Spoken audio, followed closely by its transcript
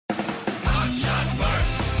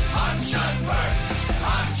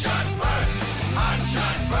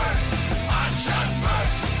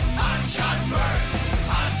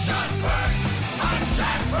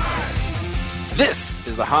This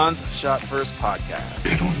is the Hans Shot First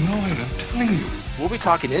podcast. I don't know it, I'm telling you. We'll be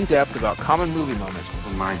talking in depth about common movie moments For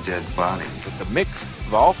my dead body. with the mix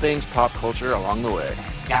of all things pop culture along the way.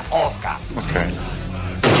 Okay.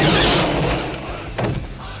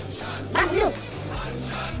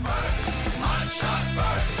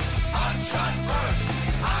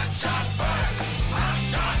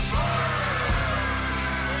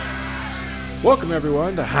 Welcome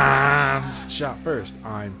everyone to Hans Shot First.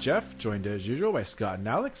 I'm Jeff, joined as usual by Scott and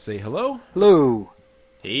Alex. Say hello. Hello.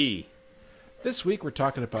 Hey. This week we're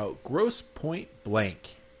talking about Grosse Pointe Blank.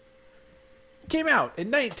 Came out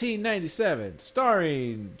in 1997,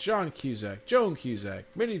 starring John Cusack, Joan Cusack,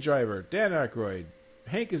 Minnie Driver, Dan Aykroyd,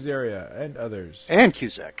 Hank Azaria, and others. And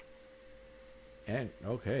Cusack. And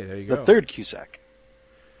okay, there you go. The third Cusack.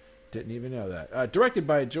 Didn't even know that. Directed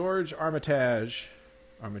by George Armitage.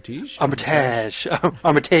 Armitage? Armitage.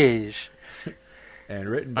 And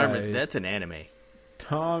written by That's an anime.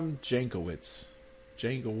 Tom Jankowitz.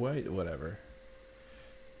 Jankowitz, whatever.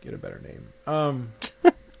 Get a better name.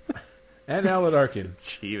 And Alan Arkin.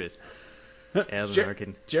 Jeebus. Alan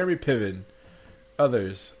Arkin. Jeremy Piven.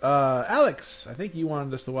 Others. Alex, I think you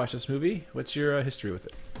wanted us to watch this movie. What's your history with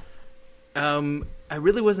it? I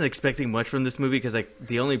really wasn't expecting much from this movie because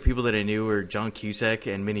the only people that I knew were John Cusack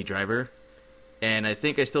and Minnie Driver. And I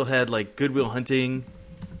think I still had Good Will Hunting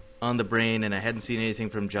on the brain, and I hadn't seen anything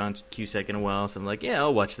from John Cusack in a while, so I'm like, yeah,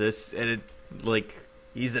 I'll watch this. And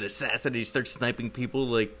he's an assassin, and he starts sniping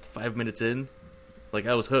people 5 minutes in.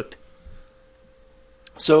 I was hooked.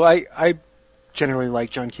 So I generally like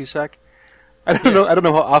John Cusack. I don't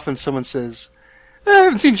know how often someone says, I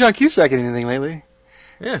haven't seen John Cusack in anything lately.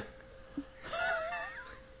 Yeah.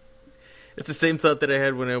 It's the same thought that I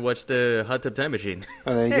had when I watched the Hot Tub Time Machine.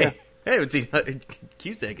 Oh, there you Hey, go. I haven't seen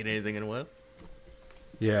Cusack in anything in a while.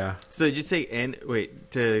 Yeah. So did you say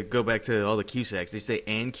to go back to all the Cusacks, did you say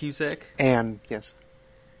Anne Cusack? And, yes.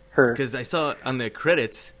 Her. Because I saw on the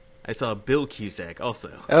credits, I saw Bill Cusack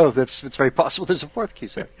also. Oh, it's very possible there's a fourth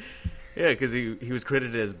Cusack. Yeah, because he was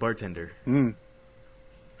credited as bartender. Mm.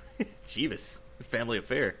 Jeebus. Family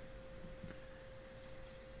affair.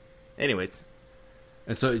 Anyways.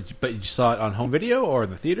 And so, but you saw it on home video or in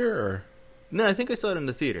the theater, or? No, I think I saw it in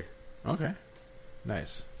the theater. Okay.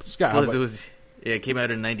 Nice. Scott, how Plus, about- it came out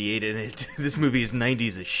in 98, and this movie is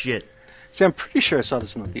 90s as shit. See, I'm pretty sure I saw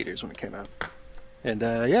this in the theaters when it came out. And,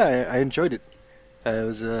 I enjoyed it. It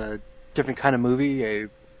was a different kind of movie.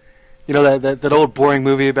 That old boring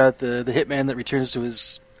movie about the hitman that returns to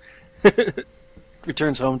his...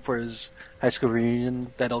 returns home for his high school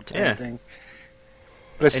reunion, that old town thing.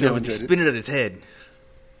 But I I know, still when they enjoyed it. spin it on his head.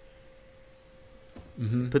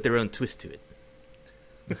 Mm-hmm. Put their own twist to it.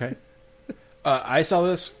 Okay. I saw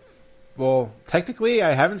this. Well, technically,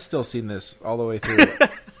 I haven't still seen this all the way through.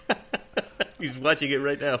 He's watching it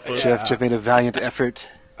right now, folks. Jeff made a valiant effort.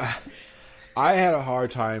 I had a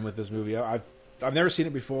hard time with this movie. I've never seen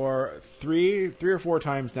it before. Three or four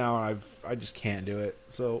times now, and I just can't do it.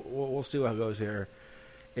 So we'll see how it goes here.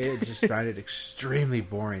 It just found it extremely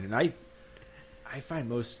boring, and I find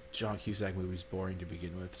most John Cusack movies boring to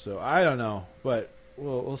begin with. So I don't know, but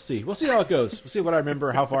we'll see. We'll see how it goes. We'll see what I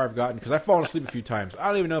remember, how far I've gotten, because I've fallen asleep a few times. I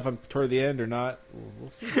don't even know if I'm toward the end or not. We'll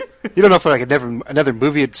see. You don't know if another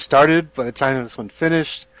movie had started by the time this one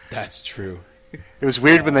finished. That's true. It was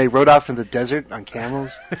weird when they rode off in the desert on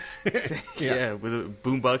camels. Yeah, with a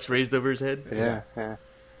boombox raised over his head. Yeah.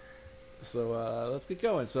 So let's get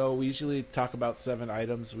going. So we usually talk about 7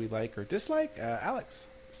 items we like or dislike. Alex,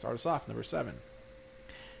 start us off, number 7.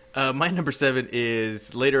 My number 7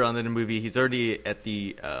 is later on in the movie. He's already at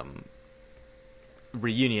the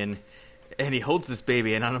reunion, and he holds this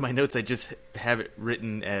baby. And on my notes, I just have it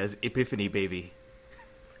written as Epiphany Baby.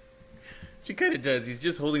 She kind of does. He's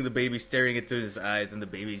just holding the baby, staring into his eyes, and the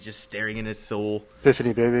baby's just staring in his soul.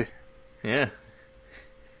 Epiphany, baby. Yeah.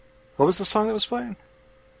 What was the song that was playing?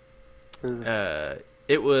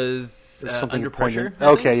 It was Something Under Pressure.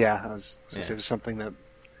 poignant. Okay, yeah. I was going to Yeah. say it was something that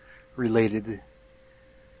related.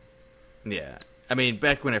 Yeah. I mean,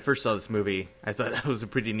 back when I first saw this movie, I thought that was a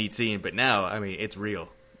pretty neat scene, but now, I mean, it's real.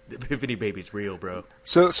 The Epiphany Baby's real, bro.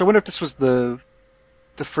 So I wonder if this was the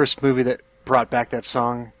first movie that brought back that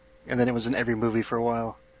song, and then it was in every movie for a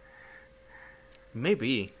while.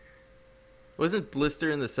 Maybe. Wasn't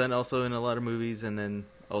Blister in the Sun also in a lot of movies, and then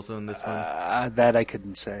also in this one? That I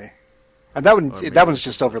couldn't say. And that one, Or maybe that one's it's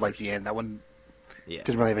just over like the end. That one Yeah.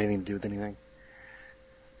 didn't really have anything to do with anything.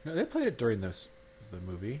 No, they played it during the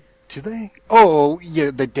movie. Do they? Oh,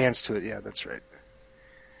 yeah, they danced to it. Yeah, that's right.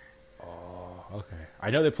 Oh, okay. I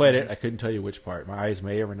know they played it. I couldn't tell you which part. My eyes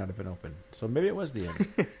may or may not have been open. So maybe it was the end.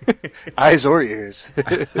 Eyes or ears.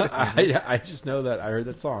 I just know that I heard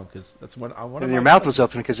that song because that's one of And my your mouth songs. was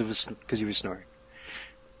open because you were snoring.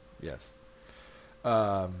 Yes.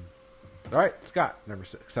 All right, Scott, number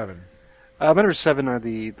 7. My number 7 are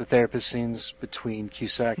the therapist scenes between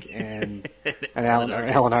Cusack and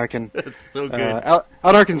Alan Arkin. That's so good. Alan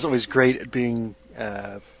Arkin's always great at being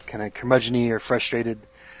kind of curmudgeon-y or frustrated.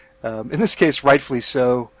 In this case, rightfully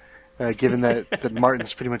so, given that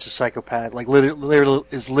Martin's pretty much a psychopath. Like,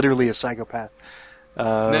 literally a psychopath.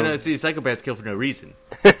 No, see, psychopaths kill for no reason.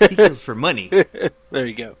 He kills for money. There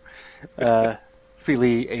you go.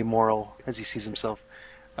 Freely amoral, as he sees himself.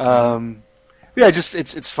 Yeah, just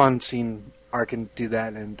it's fun seeing Arkin do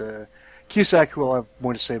that, and Cusack, who I'll have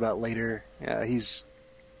more to say about later.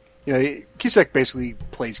 Cusack basically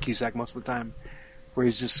plays Cusack most of the time, where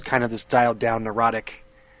he's just kind of this dialed down neurotic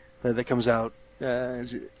that comes out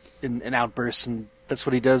in outbursts, and that's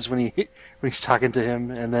what he does when he's talking to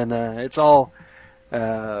him, and then it's all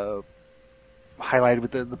highlighted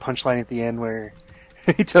with the punchline at the end where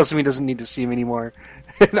he tells him he doesn't need to see him anymore,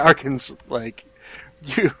 and Arkin's like,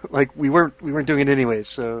 we weren't doing it anyways.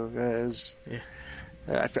 So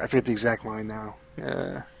I forget the exact line now,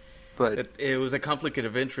 but it was a conflict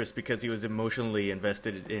of interest because he was emotionally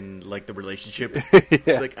invested in like the relationship. Yeah.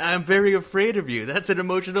 It's like, I'm very afraid of you. That's an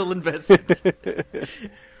emotional investment.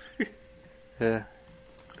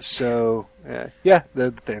 So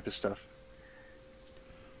the therapist stuff.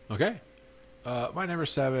 Okay. My number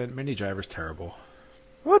 7, Mindy Driver's terrible.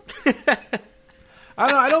 What? I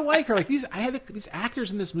don't know. I don't like her. Like these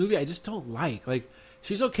actors in this movie, I just don't like. Like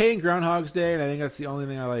she's okay in Groundhog's Day, and I think that's the only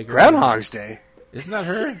thing I like. Groundhog's Day. Isn't that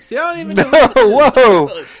her? See, I don't even No, know.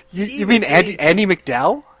 whoa! You mean Andy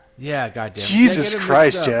McDowell? Yeah, goddamn. Jesus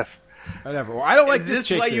Christ, Jeff. Whatever. Well, I don't like Is this this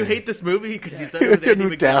chick. why you then. hate this movie? Because you thought it was Andy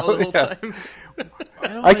McDowell the whole Yeah. time?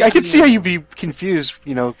 don't I like can see how any you'd be confused,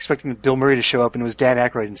 expecting Bill Murray to show up, and it was Dan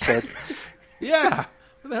Aykroyd instead. Yeah.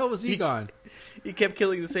 Where the hell was he gone? He kept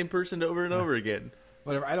killing the same person over and over again.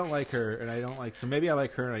 Whatever. I don't like her, and I don't like. So maybe I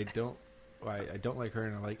like her, and I don't. I don't like her,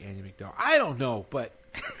 and I like Andy McDowell. I don't know, but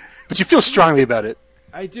But you feel strongly about it.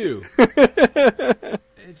 I do.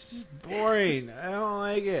 It's just boring. I don't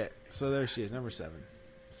like it. So there she is, number 7.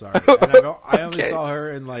 Sorry. And I only Okay. saw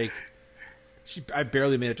her in like. I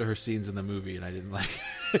barely made it to her scenes in the movie, and I didn't like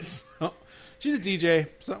it. So, she's a DJ,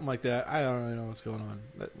 something like that. I don't really know what's going on.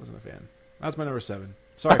 That wasn't a fan. That's my number 7.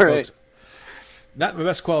 Sorry, All right. folks. Not my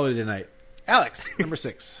best quality tonight. Alex, number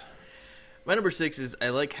 6. My number 6 is I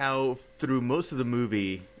like how through most of the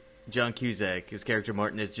movie, John Cusack, his character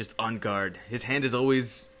Martin, is just on guard. His hand is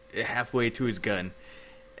always halfway to his gun.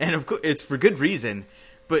 And of course, it's for good reason,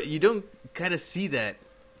 but you don't kind of see that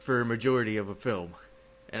for a majority of a film.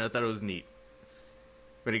 And I thought it was neat.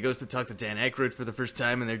 But he goes to talk to Dan Aykroyd for the first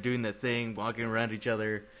time, and they're doing that thing, walking around each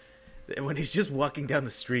other. And when he's just walking down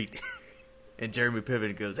the street, and Jeremy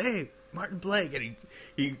Piven goes, "Hey, Martin Blank," and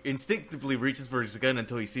he instinctively reaches for his gun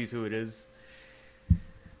until he sees who it is.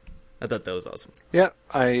 I thought that was awesome. Yeah,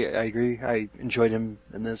 I agree. I enjoyed him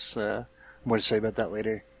in this. More to say about that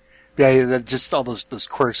later. But yeah, just all those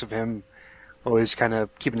quirks of him always kind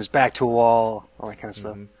of keeping his back to a wall, all that kind of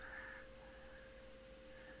stuff.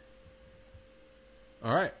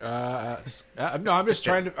 All right. No, I'm just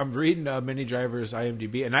trying to. I'm reading Minnie Driver's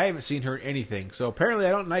IMDb, and I haven't seen her in anything. So apparently, I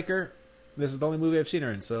don't like her. This is the only movie I've seen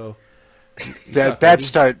her in. So Bad buddy.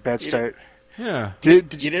 start. Bad start. Yeah,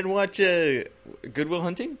 Did You you, didn't watch Good Will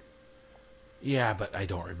Hunting? yeah, but I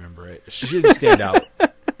don't remember it. She didn't stand out.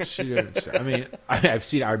 She didn't. I mean, I've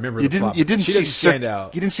seen. I remember. you the plot. didn't you didn't She see doesn't stand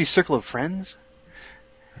out. You didn't see Circle of Friends?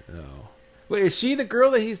 No. Wait, is she the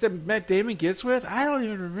girl that Matt Damon gets with? I don't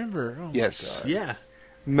even remember. Oh my Yes. God. Yeah.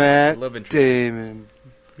 Matt Love interest. Damon.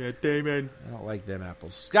 Yeah, Damon. I don't like them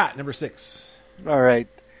apples. Scott, number 6. All right.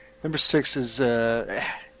 Number 6 is I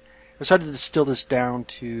started to distill this down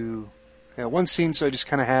to one scene, so I just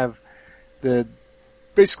kind of have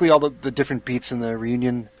basically all the different beats in the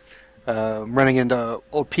reunion, running into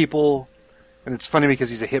old people, and it's funny because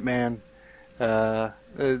he's a hitman. That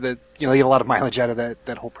you get a lot of mileage out of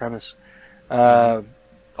that whole premise, all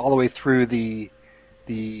the way through the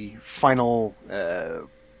final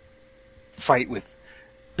fight with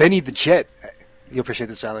Benny the Jet. You'll appreciate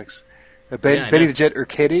this, Alex. Yeah, I Benny know. the Jet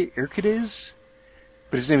Urquidez,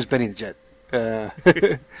 but his name is Benny the Jet. And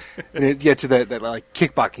to that like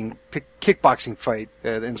kickboxing fight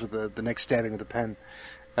that ends with the neck stabbing with a pen.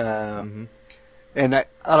 And I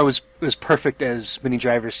thought it was perfect as Minnie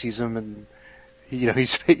Driver sees him, and he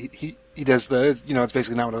does it's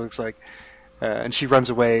basically not what it looks like. And she runs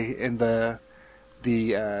away, and the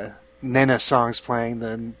Nena songs playing,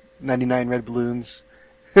 the 99 Red Balloons.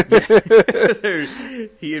 He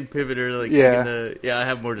and Piven are like Yeah. taking the. Yeah, I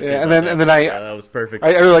have more to say. Yeah, about and then I that was perfect.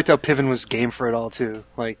 I really liked how Piven was game for it all too.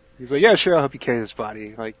 Like he's like, yeah, sure, I'll help you carry this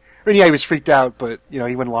body. Like, I mean, yeah, he was freaked out, but he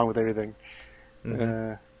went along with everything.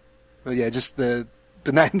 But yeah, just the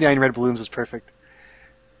 99 Red Balloons was perfect.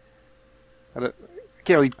 I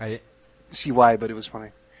can't really see why, but it was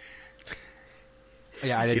funny.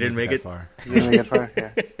 Yeah, I didn't make that it far. You didn't make it far?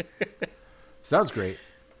 Yeah. Sounds great.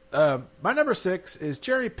 My number 6 is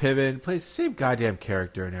Jeremy Piven. Plays the same goddamn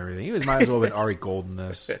character and everything. He might as well have been Ari Gold in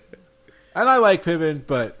this. And I like Piven,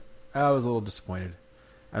 but I was a little disappointed.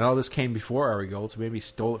 And all this came before Ari Gold, so maybe he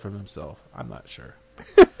stole it from himself. I'm not sure.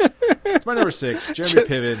 It's my number 6, Jeremy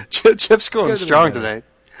Piven. Jeff's going Good strong together.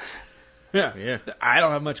 tonight. Yeah. I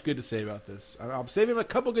don't have much good to say about this. I'm saving a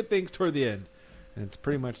couple good things toward the end. And it's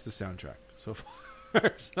pretty much the soundtrack so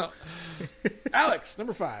far. So, Alex,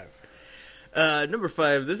 number 5. Number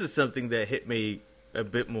 5. This is something that hit me a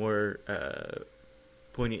bit more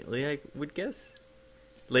poignantly, I would guess,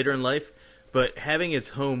 later in life. But having his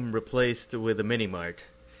home replaced with a mini mart,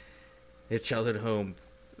 his childhood home,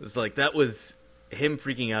 it's like that was him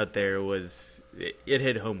freaking out. It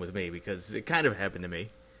hit home with me because it kind of happened to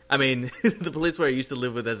me. I mean, the place where I used to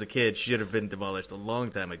live with as a kid should have been demolished a long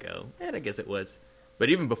time ago, and I guess it was, but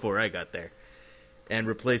even before I got there, and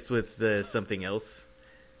replaced with something else.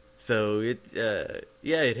 So it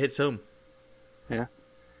hits home. Yeah.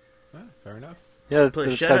 Fair enough. Yeah, Plus,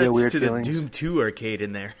 it's gotta be a shout-outs weird to feelings. the Doom 2 arcade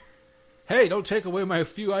in there. Hey, don't take away my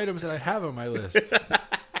few items that I have on my list.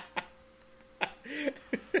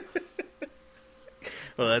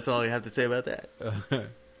 Well, that's all you have to say about that.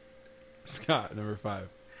 Scott, number 5.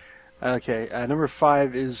 Okay, number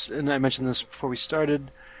 5 is, and I mentioned this before we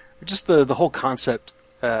started, just the whole concept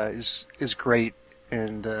is great,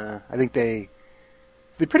 and I think they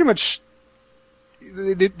pretty much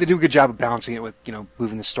they do a good job of balancing it with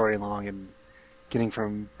moving the story along and getting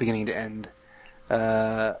from beginning to end.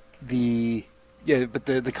 But the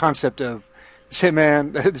concept of this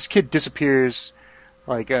hitman, this kid disappears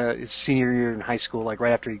like his senior year in high school, like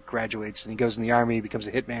right after he graduates, and he goes in the army, becomes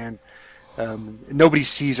a hitman. Nobody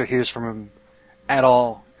sees or hears from him at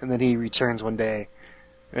all, and then he returns one day,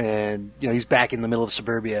 and he's back in the middle of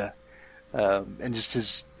suburbia, and just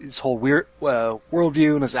his whole weird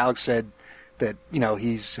worldview, and as Alex said, that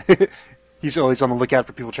he's he's always on the lookout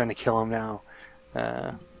for people trying to kill him now,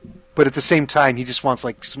 but at the same time he just wants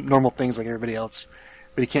like some normal things like everybody else,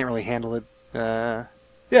 but he can't really handle it.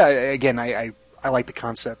 Again, I like the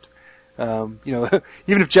concept. Even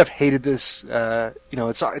if Jeff hated this,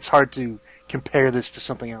 it's hard to compare this to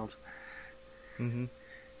something else. Mm-hmm.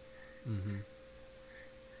 Mm-hmm.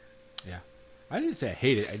 Yeah. I didn't say I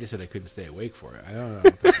hate it. I just said I couldn't stay awake for it. I don't know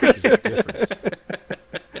if there's a difference.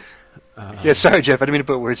 Yeah, sorry, Jeff. I didn't mean to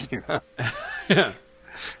put words in your mouth. Yeah.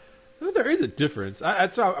 Well, there is a difference. I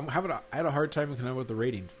had a hard time coming up with the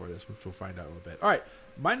rating for this, which we'll find out in a little bit. All right.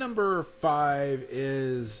 My number 5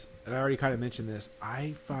 is, and I already kind of mentioned this,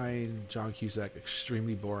 I find John Cusack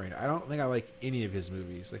extremely boring. I don't think I like any of his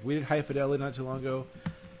movies. Like, we did High Fidelity not too long ago.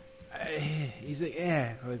 He's like,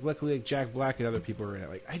 Like, luckily, like, Jack Black and other people are in it.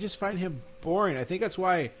 Like, I just find him boring. I think that's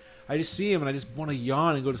why I just see him and I just want to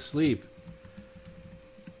yawn and go to sleep.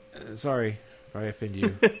 Sorry if I offend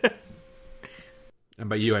you. And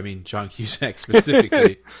by you, I mean John Cusack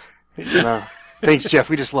specifically. Thanks, Jeff.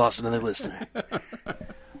 We just lost another listener.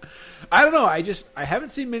 I don't know. I haven't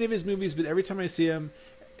seen many of his movies, but every time I see him,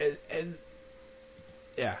 and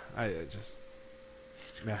it just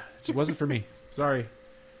wasn't for me. Sorry,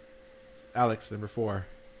 Alex. Number 4.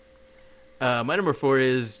 My number 4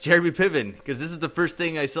 is Jeremy Piven, because this is the first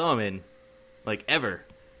thing I saw him in, like, ever.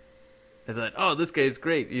 I thought, oh, this guy's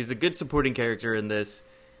great. He's a good supporting character in this.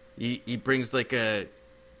 He brings like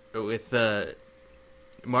with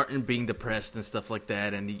Martin being depressed and stuff like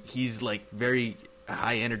that, and he's like very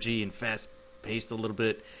high energy and fast paced a little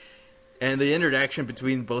bit. And the interaction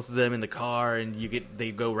between both of them in the car, and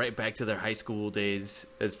they go right back to their high school days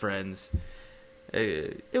as friends.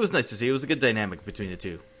 It was nice to see. It was a good dynamic between the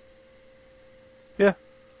two. Yeah,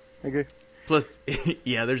 I agree. Plus,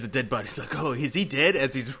 yeah, there's a dead body. It's like, oh, is he dead?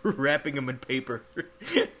 As he's wrapping him in paper,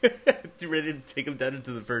 ready to take him down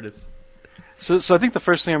into the furnace. So I think the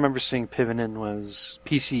first thing I remember seeing Piven in was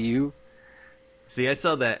PCU. See, I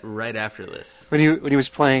saw that right after this. When he was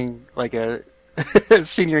playing like a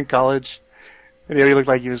senior in college, and he already looked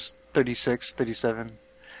like he was 36, 37.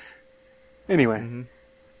 Anyway. Mm-hmm.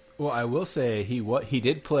 Well, I will say he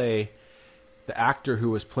did play the actor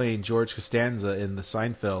who was playing George Costanza in the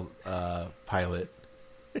Seinfeld pilot.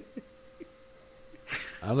 I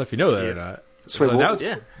don't know if you know that or not. So, So wait, that was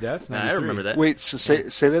Yeah. that's I 93. remember that. wait, so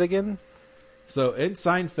say that again? So in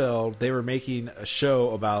Seinfeld, they were making a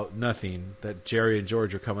show about nothing that Jerry and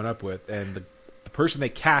George were coming up with, and the person they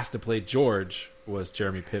cast to play George was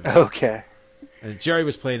Jeremy Piven. Okay. And Jerry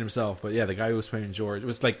was playing himself, but yeah, the guy who was playing George, it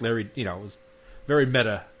was like Larry, it was very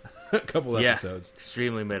meta. A couple episodes.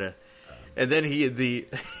 Extremely meta. And then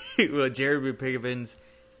Jeremy Piven's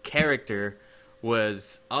character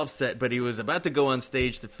was upset, but he was about to go on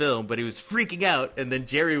stage to film, but he was freaking out, and then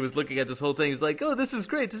Jerry was looking at this whole thing. He was like, "Oh, this is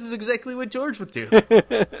great. This is exactly what George would do."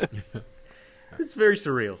 It's very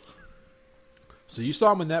surreal. So you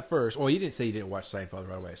saw him in that first. Well, you didn't say you didn't watch Seinfeld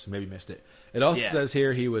right away, so maybe you missed it. It also says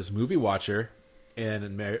here he was movie watcher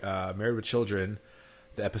in Married with Children,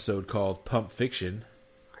 the episode called Pump Fiction.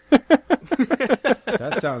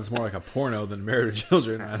 That sounds more like a porno than Married with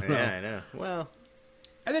Children. I don't know. Yeah, I know. Well,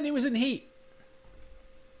 And then he was in Heat.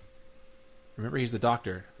 Remember, he's the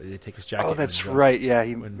doctor. They take his jacket. Oh, that's when right. Yeah,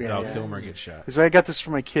 When Val Kilmer gets shot. Because I got this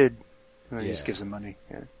for my kid, and then he Yeah. just gives him money.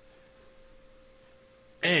 Yeah.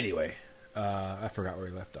 Anyway, I forgot where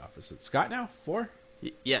he left off. Is it Scott now? 4?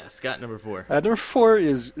 yeah, Scott number 4. Number 4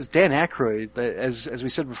 is Dan Aykroyd. As we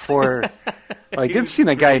said before, I didn't see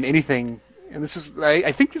that guy in anything, and this is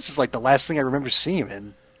I think this is like the last thing I remember seeing him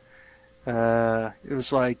in. It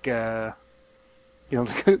was like the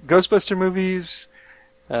Ghostbuster movies,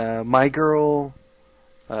 My Girl,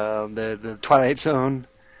 the Twilight Zone,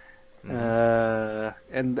 and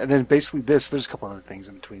then basically this. There's a couple other things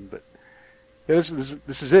in between, but yeah, this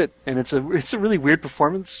is it, and it's a really weird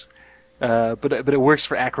performance. But it works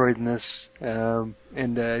for Aykroyd in this,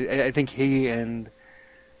 and I think he and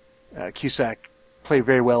Cusack play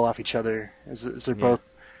very well off each other, as they're both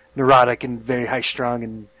neurotic and very high strung,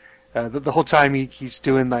 and the whole time he's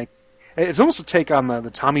doing like it's almost a take on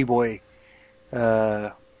the Tommy Boy,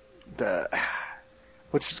 what's the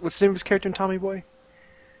name of his character in Tommy Boy?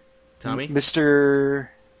 Tommy? Mr.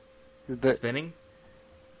 Spinning?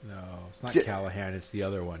 No, it's not Callahan. It's the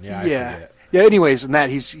other one. Yeah, I Yeah. forget. Yeah, anyways, in that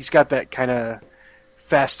he's got that kind of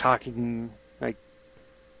fast talking, like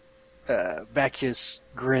vacuous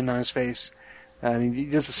grin on his face, and he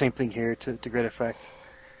does the same thing here to great effect.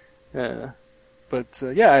 I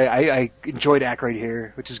enjoyed Aykroyd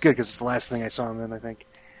here, which is good because it's the last thing I saw him in, I think.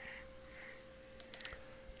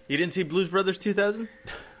 You didn't see Blues Brothers 2000?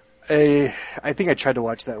 I think I tried to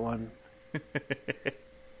watch that one.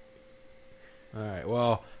 All right.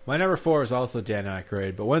 Well, my number 4 is also Dan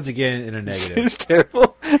Aykroyd, but once again in a negative. It's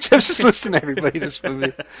terrible. Jeff's just listening to everybody in this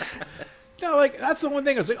movie. No, like that's the one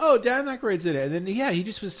thing I was like, oh, Dan Aykroyd's in it, and then he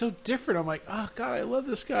just was so different. I'm like, oh god, I love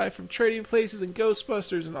this guy from Trading Places and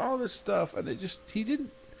Ghostbusters and all this stuff, and he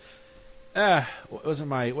didn't. It wasn't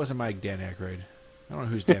my Dan Aykroyd. I don't know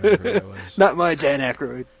whose Dan Aykroyd that was. Not my Dan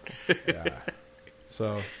Aykroyd. Yeah.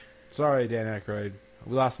 So sorry, Dan Aykroyd.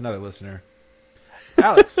 We lost another listener.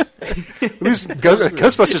 Alex.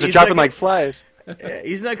 Ghostbusters are He's dropping like- like flies.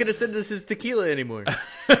 He's not going to send us his tequila anymore.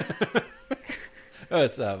 Oh,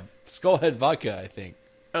 it's Skullhead Vodka, I think.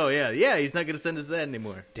 Oh, yeah, he's not going to send us that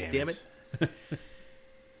anymore. Damn it.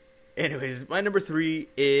 Anyways, my number 3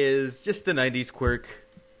 is just the 90s quirk.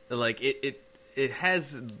 Like, it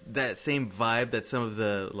has that same vibe that some of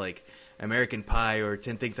the, like, American Pie or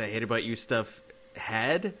 10 Things I Hate About You stuff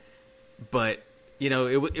had, but,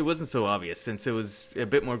 it wasn't so obvious since it was a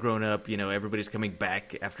bit more grown up. Everybody's coming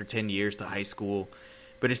back after 10 years to high school,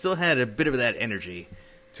 but it still had a bit of that energy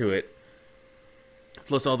to it.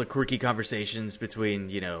 Plus all the quirky conversations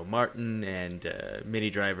between, Martin and Minnie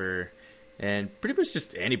Driver and pretty much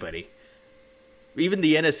just anybody. Even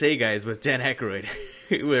the NSA guys with Dan Aykroyd,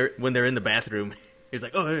 when they're in the bathroom, he's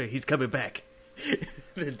like, oh, he's coming back.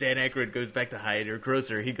 Then Dan Aykroyd goes back to hide, or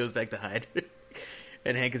Grosser, he goes back to hide.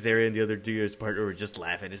 And Hank Azaria and the other dude's partner were just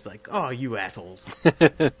laughing. It's like, oh, you assholes.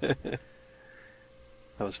 That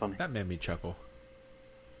was funny. That made me chuckle.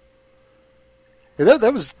 Yeah,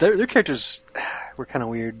 that was their characters were kind of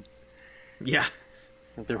weird. Yeah.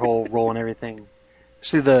 Like their whole role and everything.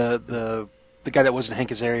 Especially the guy that wasn't Hank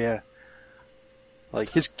Azaria. Like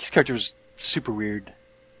his character was super weird.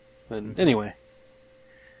 But anyway,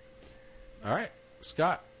 All right,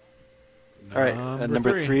 Scott. all right,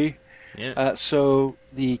 number 3. Yeah. So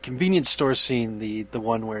the convenience store scene, the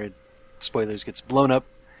one where spoilers gets blown up.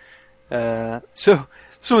 So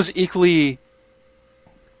it was equally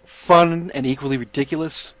fun and equally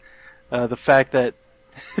ridiculous. The fact that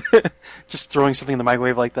just throwing something in the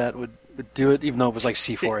microwave like that would do it, even though it was like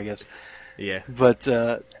C4, I guess. Yeah. But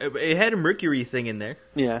It had a mercury thing in there.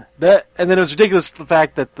 yeah, that, and then it was ridiculous the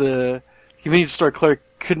fact that the convenience store clerk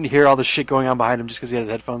couldn't hear all the shit going on behind him just because he had his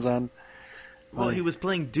headphones on. Well, he was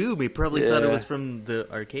playing Doom. He probably thought it Yeah. was from the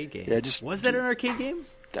arcade game. Yeah, just- was that an arcade game?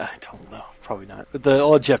 I don't know, probably not. But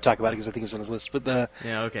I'll let Jeff talk about it because I think it was on his list. But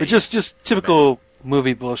Yeah, okay. but just typical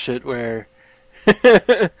movie bullshit where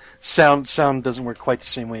sound doesn't work quite the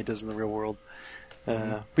same way it does in the real world.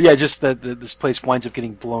 But yeah, just that this place winds up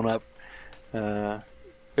getting blown up.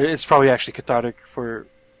 It's probably actually cathartic for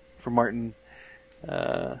Martin.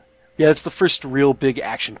 Yeah, it's the first real big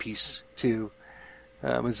action piece too.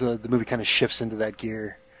 As the movie kind of shifts into that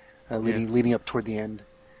gear, leading up toward the end.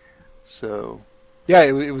 So, yeah,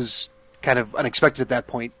 it was kind of unexpected at that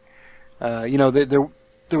point.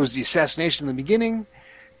 There was the assassination in the beginning,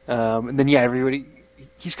 and then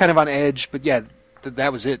he's kind of on edge. But yeah,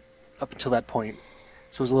 that was it up until that point.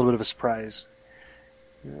 So it was a little bit of a surprise.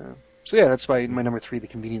 So yeah, that's my number 3, the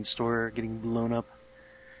convenience store getting blown up.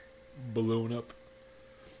 Balloon up.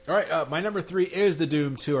 All right, my number 3 is the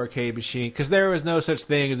Doom 2 arcade machine, because there was no such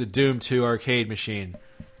thing as a Doom 2 arcade machine.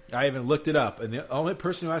 I even looked it up, and the only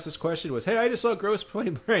person who asked this question was, hey, I just saw Gross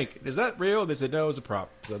Point Blank. Is that real? They said, no, it was a prop,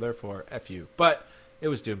 so therefore, F you. But it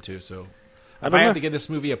was Doom 2, so if I have to give this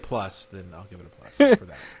movie a plus, then I'll give it a plus for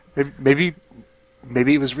that. Maybe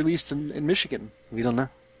it was released in Michigan. We don't know.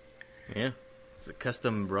 Yeah. It's a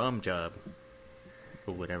custom ROM job.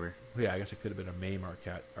 Or whatever. Yeah, I guess it could have been a MAME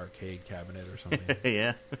arcade cabinet or something.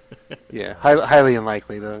 Yeah. Yeah, highly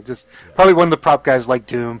unlikely though. Just probably one of the prop guys liked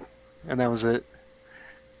Doom, and that was it.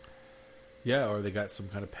 Yeah, or they got some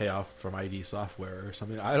kind of payoff from ID Software or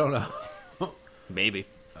something. I don't know. Maybe.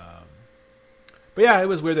 But yeah, it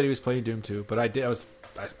was weird that he was playing Doom 2. But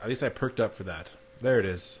at least I perked up for that. There it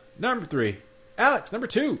is. Number 3. Alex, number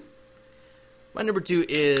 2. My number 2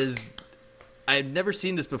 is... I've never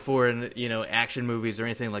seen this before in, action movies or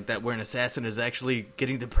anything like that, where an assassin is actually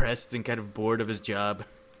getting depressed and kind of bored of his job.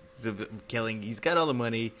 Killing. He's got all the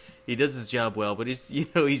money. He does his job well, but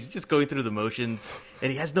he's just going through the motions,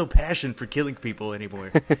 and he has no passion for killing people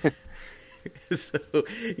anymore. So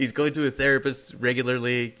he's going to a therapist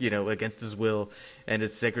regularly, against his will, and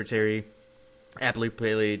his secretary, aptly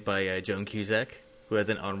played by Joan Cusack, who has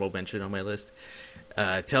an honorable mention on my list,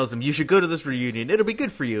 tells him, you should go to this reunion. It'll be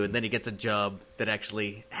good for you. And then he gets a job that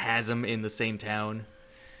actually has him in the same town.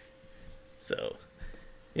 So,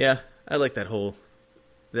 yeah, I like that whole...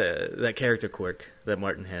 that character quirk that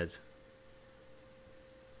Martin has.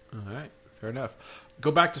 All right, fair enough. Go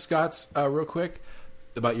back to Scott's real quick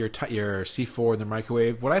about your C4 in the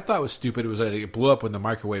microwave. What I thought was stupid was that it blew up when the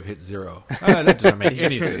microwave hit 0. That doesn't make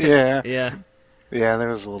any sense. Yeah. There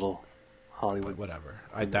was a little Hollywood. Whatever.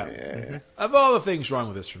 Of all the things wrong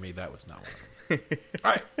with this for me, that was not one of them.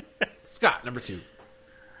 All right, Scott, number 2.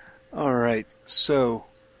 All right, so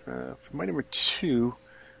for my number 2,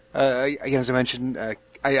 again, as I mentioned,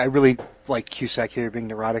 I really like Cusack here being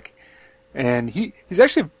neurotic, and he's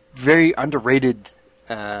actually very underrated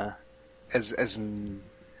as an,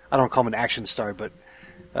 I don't call him an action star, but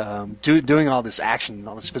doing all this action,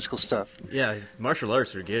 all this physical stuff. Yeah, his martial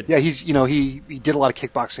arts are good. Yeah, he did a lot of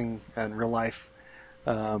kickboxing in real life,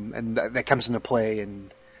 and that comes into play.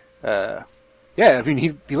 And I mean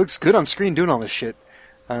he looks good on screen doing all this shit.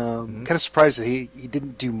 Kind of surprised that he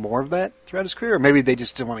didn't do more of that throughout his career, or maybe they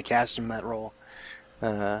just didn't want to cast him in that role.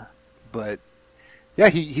 But yeah,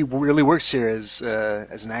 he really works here as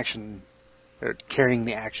an action, or carrying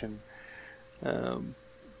the action.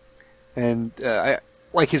 And I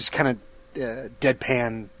like his kind of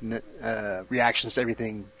deadpan reactions to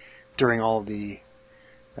everything during all the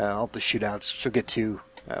shootouts. She'll get to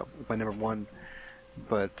with my number 1.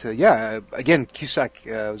 But again, Cusack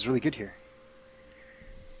was really good here.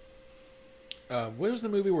 What was the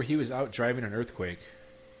movie where he was out driving an earthquake?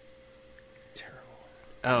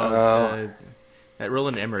 Terrible. That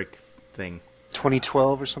Roland Emmerich thing.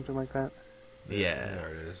 2012 or something like that. Yeah.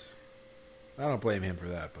 There it is. I don't blame him for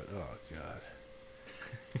that, but oh god.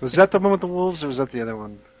 Was that the one with the wolves, or was that the other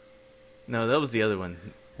one? No, that was the other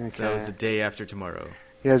one. Okay. That was The Day After Tomorrow.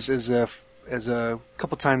 Yeah, as a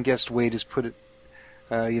couple time guest Wade has put it,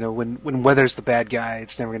 when Weather's the bad guy,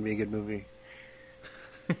 it's never going to be a good movie.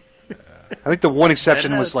 I think the one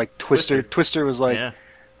exception was like Twister. Twister was like, Yeah.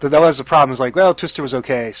 that was the problem. It was like, well, Twister was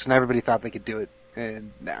okay, so now everybody thought they could do it,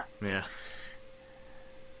 and nah. Yeah.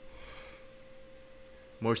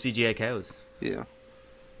 More CGI cows. Yeah.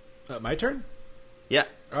 My turn? Yeah.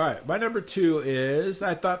 All right, my number 2 is,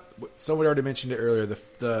 I thought someone already mentioned it earlier,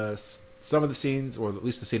 some of the scenes, or at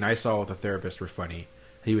least the scene I saw with the therapist, were funny.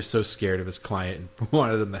 He was so scared of his client and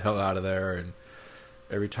wanted him the hell out of there, and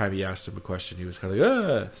every time he asked him a question, he was kind of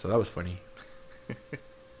like, so that was funny.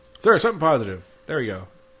 Sir, something positive. There we go.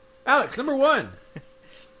 Alex, number 1.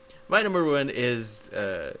 My number 1 is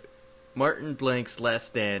Martin Blank's Last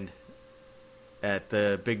Stand, at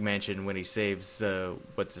the big mansion when he saves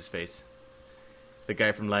what's his face, the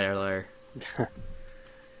guy from Liar Liar.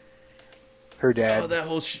 Her dad. Oh, that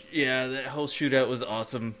whole that whole shootout was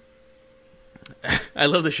awesome. I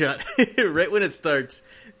love the shot right when it starts.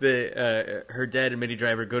 Her dad and Minnie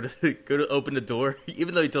Driver go to open the door,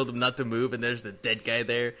 even though he told them not to move, and there's the dead guy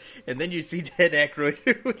there, and then you see Dan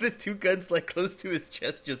Aykroyd with his two guns like close to his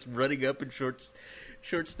chest, just running up in short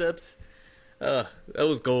steps. That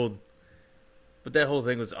was gold. But that whole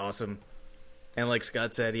thing was awesome, and like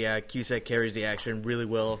Scott said, yeah, Cusack carries the action really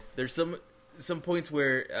well. There's some points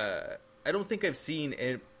where I don't think I've seen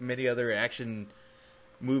in many other action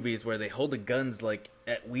movies where they hold the guns like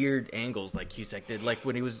at weird angles like Cusack did. Like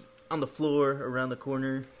when he was on the floor around the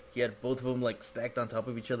corner, he had both of them like stacked on top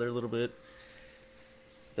of each other a little bit.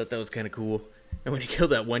 Thought that was kind of cool. And when he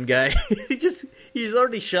killed that one guy, he's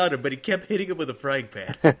already shot him, but he kept hitting him with a frying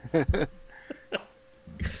pan.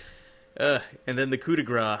 And then the coup de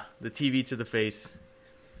grace, the TV to the face.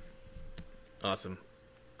 Awesome.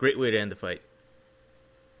 Great way to end the fight.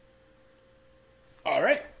 All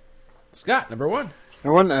right. Scott, number one.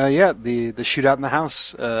 Number one, the shootout in the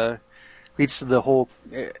house leads to the whole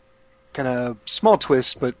kind of small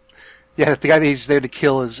twist, but yeah, the guy that he's there to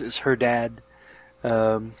kill is her dad.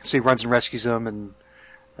 So he runs and rescues him, and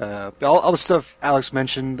all the stuff Alex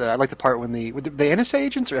mentioned. I like the part when the NSA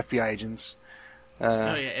agents or FBI agents.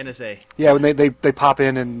 Oh yeah, NSA. Yeah, when they pop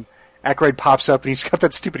in and Aykroyd pops up and he's got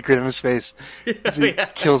that stupid grin on his face. As he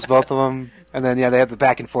kills both of them, and then they have the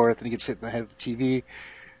back and forth, and he gets hit in the head with the TV.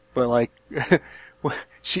 But like.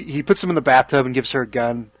 He puts him in the bathtub and gives her a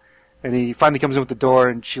gun, and he finally comes in with the door,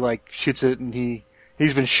 and she like shoots it, and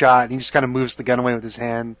he's been shot, and he just kind of moves the gun away with his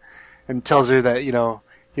hand, and tells her that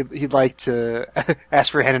he'd like to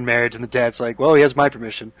ask for a hand in marriage, and the dad's like, well, he has my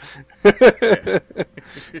permission.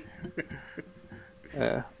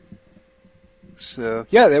 So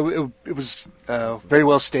yeah, it was very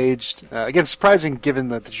well staged. Again, surprising given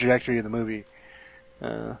the trajectory of the movie.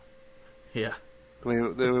 Yeah. The way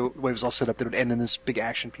it was all set up, that it would end in this big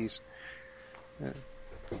action piece.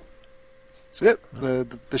 So yep, the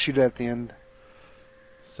shootout at the end.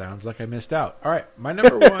 Sounds like I missed out. All right, my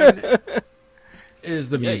number one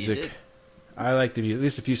is the music. You did. I like the music, at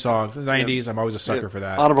least a few songs. In the 90s, I'm always a sucker for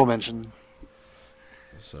that. Honorable mention.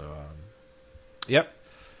 So, yep.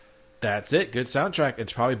 That's it. Good soundtrack.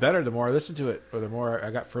 It's probably better the more I listen to it, or the more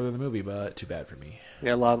I got further in the movie, but too bad for me.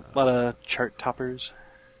 Yeah, a lot of chart toppers.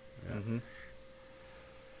 Yeah. Mm-hmm.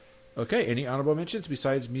 Okay, any honorable mentions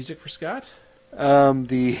besides music for Scott?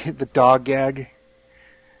 The dog gag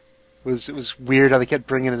was weird how they kept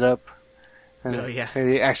bringing it up. Oh yeah, and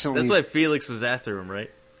he accidentally. That's why Felix was after him, right?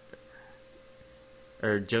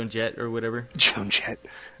 Or Joan Jett or whatever. Joan Jett.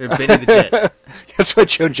 Or Benny the Jet. That's why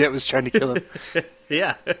Joan Jett was trying to kill him.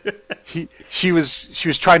 Yeah. She was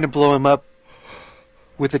trying to blow him up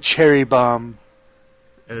with a cherry bomb.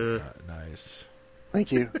 Nice.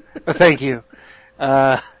 Thank you. Thank you.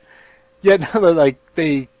 Yeah, no, like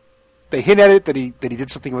they hint at it that he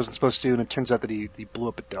did something he wasn't supposed to, and it turns out that he blew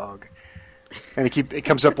up a dog. And it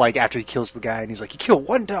comes up like after he kills the guy, and he's like, "You killed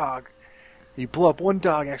one dog. You blew up one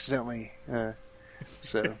dog accidentally."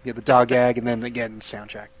 So yeah, the dog gag, and then again the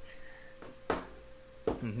soundtrack.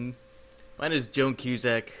 Mm-hmm. Mine is Joan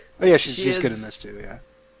Cusack. Oh yeah, she's good in this too. Yeah.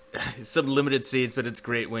 Some limited scenes, but it's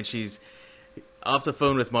great when she's off the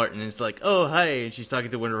phone with Martin, and it's like, "Oh, hi," and she's talking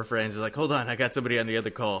to one of her friends. It's like, "Hold on, I got somebody on the other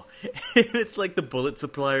call." And it's like the bullet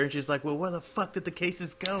supplier, and she's like, "Well, where the fuck did the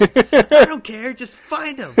cases go? I don't care, just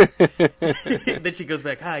find them." Then she goes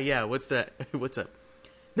back, "Hi, yeah, what's that? What's up?"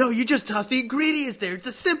 "No, you just tossed the ingredients there. It's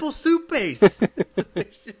a simple soup base."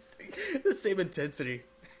 It's just the same intensity.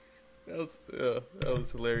 That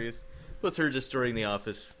was hilarious. Plus her destroying the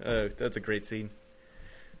office. That's a great scene.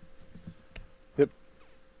 Yep.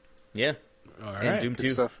 Yeah. All And right. Doom good 2.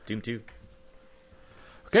 stuff. Doom 2.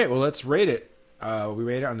 Okay, well, let's rate it. We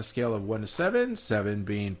rate it on a scale of 1 to 7, 7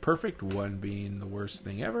 being perfect, 1 being the worst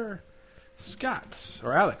thing ever. Scott,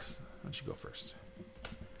 or Alex, why don't you go first?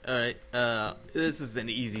 All right. This is an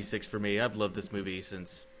easy 6 for me. I've loved this movie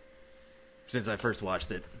since I first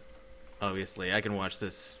watched it. Obviously, I can watch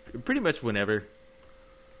this pretty much whenever.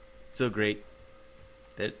 So great.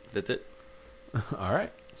 That's it. All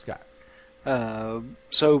right, Scott.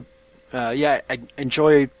 Yeah, I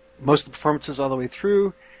enjoy most of the performances all the way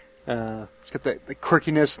through. It's got the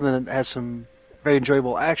quirkiness, and then it has some very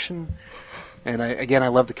enjoyable action. And I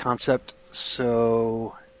love the concept.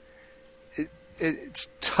 So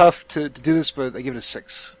it's tough to do this, but I give it a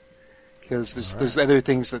 6 because there's other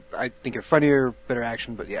things that I think are funnier, better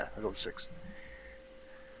action. But yeah, I go with 6.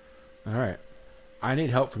 All right. I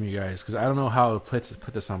need help from you guys because I don't know how to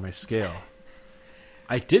put this on my scale.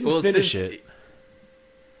 I didn't finish since- it.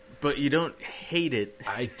 But you don't hate it.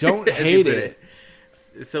 I don't as you hate put it.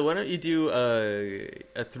 So why don't you do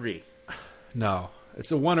a 3? No,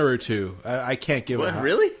 it's a 1 or a 2. I can't give it. What, a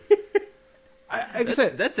really? Like I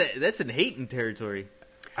said, That's an hating territory.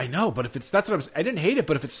 I know, but if that's what I didn't hate it,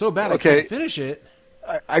 but if it's so bad Okay. I can't finish it.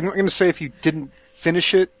 I'm going to say if you didn't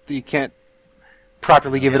finish it, that you can't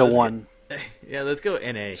properly give it a let's 1. Yeah, let's go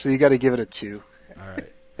NA. So you got to give it a 2. All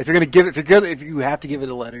right. If you're going to give it, if you have to give it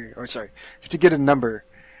a letter, or sorry, if to get a number,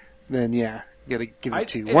 then yeah, you got to give it a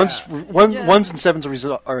 2. Yeah. Ones and sevens are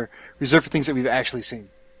reserved for things that we've actually seen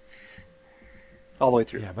all the way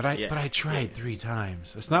through. Yeah, but I tried 3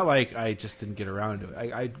 times. It's not like I just didn't get around to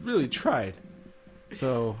it. I really tried.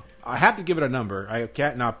 So I have to give it a number. I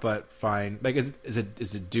can't not but fine. Like, is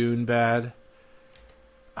it Dune bad?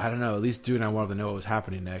 I don't know. At least Dune, I wanted to know what was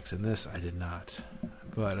happening next, and this I did not.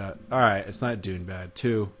 But all right, it's not Dune bad.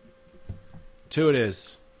 2 it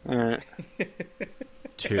is. All right.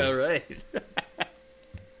 2. All right.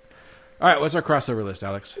 All right, what's our crossover list,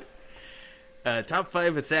 Alex? Top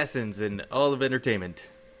 5 assassins in all of entertainment.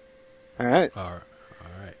 All right. All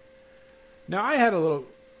right. Now I had a little.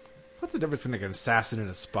 What's the difference between like an assassin and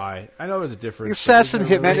a spy? I know there's a difference. Assassin, but is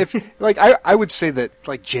there hitman. really? If like I would say that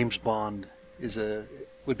like James Bond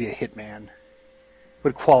would be a hitman,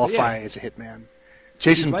 would qualify Yeah. as a hitman.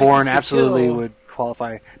 Jason licensed Bourne to absolutely kill. would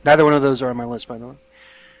qualify. Neither one of those are on my list, by the way.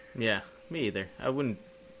 Yeah, me either. I wouldn't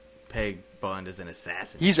peg Bond as an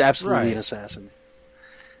assassin. He's absolutely Right. an assassin.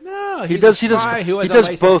 No, He he's does- a he does- spy who he has a does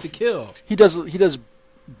license both. to kill. He does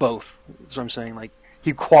both. That's what I'm saying. Like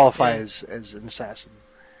he qualifies as an assassin.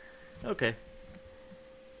 Okay.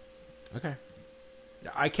 Okay.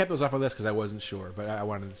 I kept those off my list because I wasn't sure, but I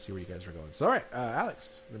wanted to see where you guys were going. So, all right,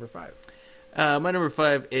 Alex, number 5. My number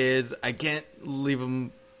 5 is, I can't leave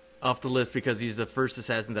him off the list because he's the first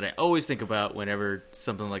assassin that I always think about whenever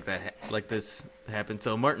something like like this happens.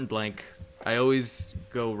 So Martin Blank, I always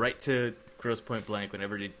go right to Grosse Point Blank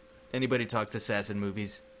whenever anybody talks assassin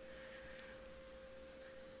movies.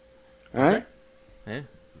 All right. Eh?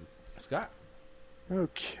 Scott.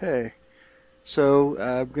 Okay. So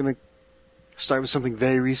I'm going to start with something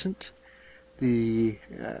very recent. The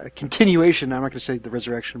continuation, I'm not going to say the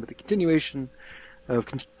resurrection, but the continuation of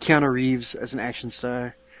Keanu Reeves as an action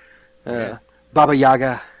star. Baba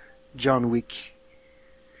Yaga, John Wick,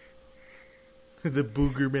 The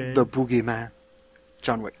Booger Man. the Boogeyman,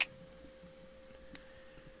 John Wick.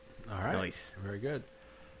 All right. Nice. Very good.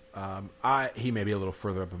 He may be a little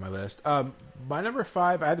further up on my list. My number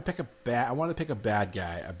 5, I had to pick I wanted to pick a bad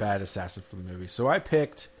guy, a bad assassin for the movie. So I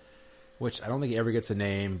picked, which I don't think he ever gets a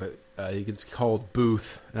name, but he gets called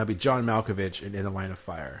Booth, and that'd be John Malkovich in The Line of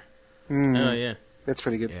Fire. Oh, yeah. That's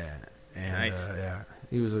pretty good. Yeah. And, Nice. yeah.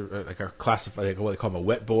 He was like a classified, like what they call him, a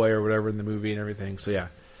wet boy or whatever in the movie and everything. So yeah.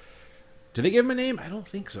 Did they give him a name? I don't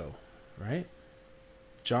think so. Right?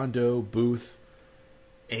 John Doe, Booth.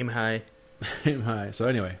 Aim high. Hi. So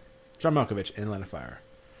anyway, John Malkovich in Line of Fire.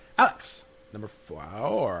 Alex, number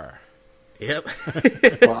 4. Yep.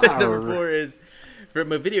 Wow. Number 4 is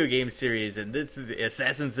from a video game series, and this is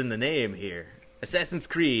Assassins in the name here. Assassin's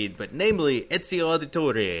Creed, but namely Ezio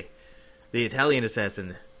Auditore, the Italian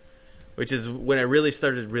assassin, which is when I really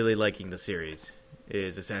started really liking the series,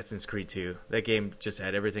 is Assassin's Creed 2. That game just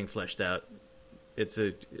had everything fleshed out. It's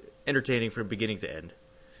entertaining from beginning to end.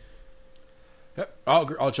 Yep,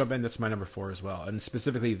 I'll jump in. That's my number 4 as well, and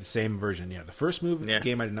specifically the same version. Yeah, the first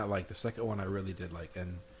game I did not like. The second one I really did like,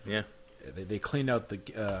 and Yeah. they cleaned out the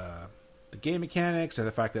game mechanics and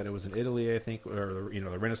the fact that it was in Italy, I think, or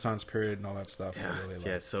the Renaissance period and all that stuff. I really liked.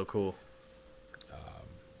 Yeah, it's so cool.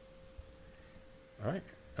 All right,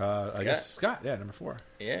 I guess Scott. Yeah, number 4.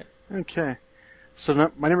 Yeah. Okay.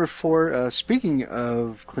 So my number 4, speaking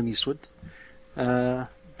of Clint Eastwood, that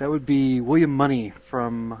would be William Money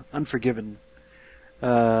from Unforgiven.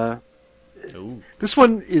 Ooh. This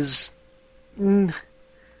one is...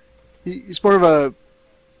 he's more of a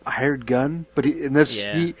hired gun, but in this,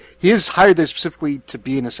 Yeah. he is hired there specifically to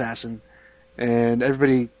be an assassin, and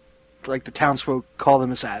everybody, like the townsfolk, call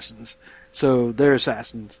them assassins. So they're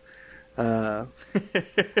assassins. But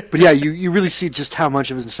yeah, you really see just how much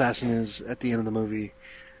of an assassin is at the end of the movie.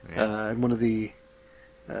 And one of the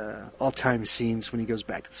all-time scenes when he goes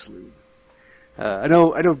back to the saloon. I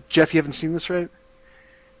know, Jeff, you haven't seen this, right?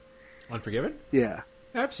 Unforgiven? Yeah.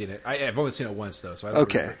 Yeah, I've seen it. I've only seen it once though, so I don't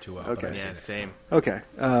Okay. remember it too well. Okay. But I've seen Yeah, it. same. Okay.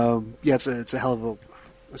 Yeah, it's a hell of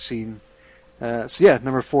a scene. So yeah,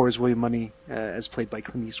 number 4 is William Money, as played by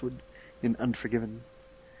Clint Eastwood in Unforgiven.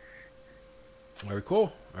 Very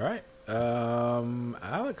cool. All right.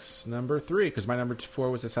 Alex, number 3, because my number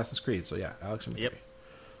 4 was Assassin's Creed. So yeah, Alex number Yep. 3.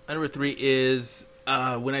 My number 3 is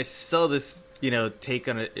When I saw this, take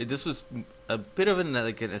on it, this was a bit of an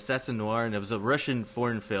assassin noir, and it was a Russian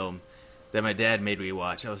foreign film that my dad made me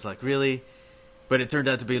watch. I was like, really? But it turned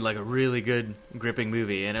out to be like a really good, gripping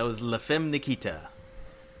movie, and it was La Femme Nikita,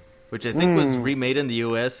 which I think was remade in the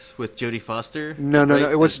U.S. with Jodie Foster. No,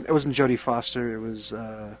 it wasn't. It wasn't Jodie Foster. It was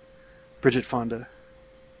Bridget Fonda.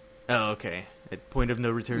 Oh, okay. At Point of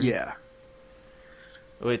No Return. Yeah.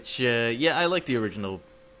 Which, I like the original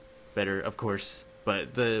better, of course,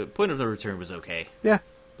 but the Point of No Return was okay. Yeah.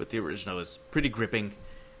 But the original was pretty gripping,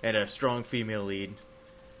 and a strong female lead.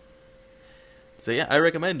 So yeah, I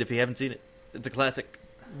recommend if you haven't seen it. It's a classic.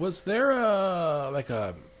 Was there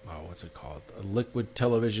what's it called? A liquid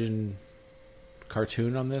television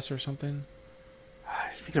cartoon on this or something? I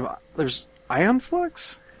think about there's Ion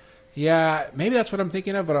Flux. Yeah, maybe that's what I'm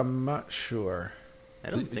thinking of, but I'm not sure. I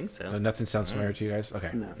don't think so. Nothing sounds familiar to you guys?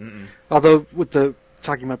 Okay. No. Although with the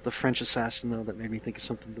talking about the French assassin though, that made me think of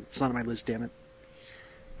something that's not on my list. Damn it.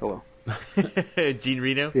 Oh well. Jean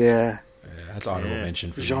Reno. Yeah. Yeah, that's honorable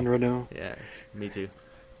mention for Jean you. Reno. Yeah, me too.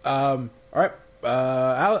 All right.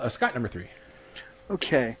 Scott, number 3.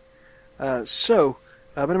 Okay. So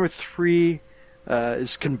my number 3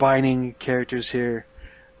 is combining characters here,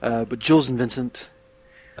 but Jules and Vincent.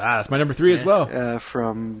 That's my number 3 as well.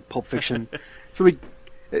 From Pulp Fiction. Really,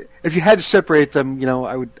 if you had to separate them,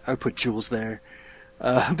 I would put Jules there.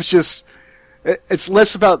 But just it's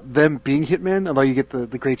less about them being hitmen, although you get the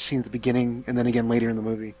great scene at the beginning and then again later in the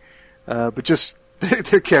movie. But just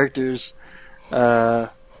their characters from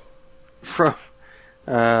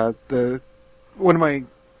the one of my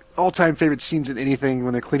all-time favorite scenes in anything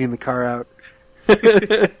when they're cleaning the car out.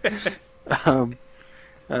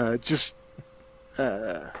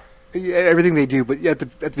 Everything they do, but at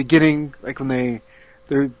the beginning, like when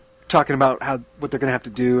they're talking about what they're going to have to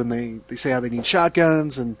do, and they say how they need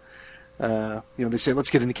shotguns, and they say let's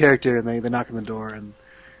get into character, and they knock on the door, and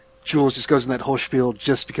Jules just goes in that whole spiel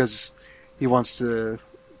just because he wants to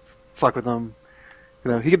fuck with them.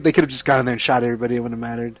 They could have just gone in there and shot everybody; it wouldn't have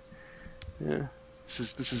mattered. Yeah,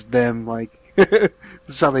 this is them. Like this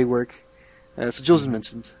is how they work. So Jules and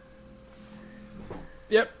Vincent.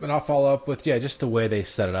 Yep, and I'll follow up with just the way they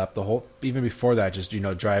set it up. The whole even before that, just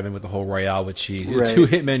driving with the whole Royale with cheese. Right. 2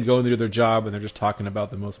 hitmen going through their job, and they're just talking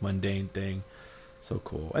about the most mundane thing. So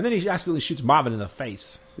cool. And then he absolutely shoots Marvin in the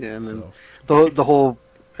face. Yeah, and then the whole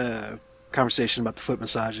conversation about the foot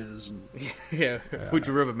massages. And... Yeah. Would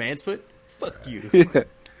you rub a man's foot? Fuck you. Yeah.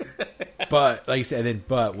 But like you said,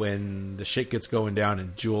 but when the shit gets going down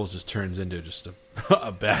and Jules just turns into just a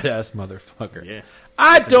badass motherfucker. Yeah.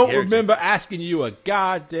 I don't remember asking you a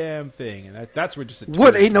goddamn thing, and that's where just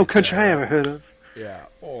what ain't no country I ever heard of. Yeah.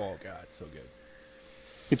 Oh god, so good.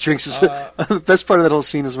 He drinks his. The best part of that whole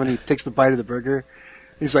scene is when he takes the bite of the burger.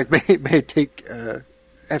 He's like, "May I take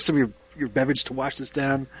have some of your beverage to wash this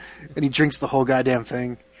down?" And he drinks the whole goddamn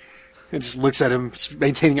thing, and just looks at him,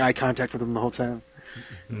 maintaining eye contact with him the whole time.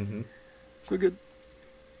 Mm-hmm. So good.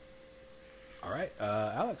 All right,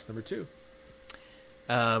 Alex, number 2.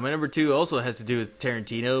 My number 2 also has to do with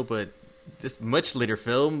Tarantino, but this much later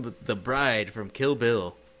film, The Bride from Kill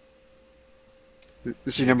Bill. This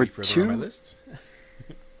is your number Further 2? on my list. Yeah.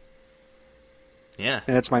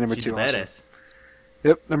 Yeah, that's my number She's 2 a also. badass.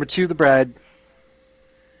 Yep, number 2, The Bride.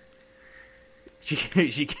 She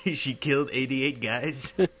killed 88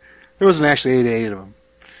 guys. There wasn't actually 88 of them.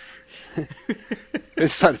 I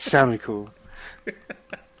just thought it sounded cool.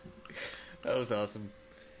 That was awesome.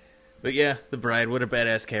 But yeah, The Bride, what a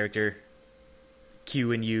badass character.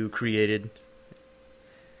 Q and U created.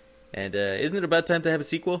 And isn't it about time to have a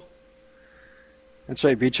sequel? That's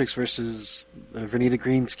right, Beatrix versus Vernita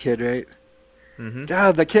Green's kid, right? Mm-hmm.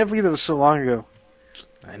 God, I can't believe that was so long ago.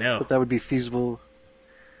 I know. But that would be feasible.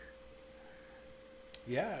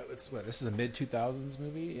 Yeah, this is a mid 2000s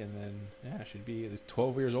movie, and then it should be at least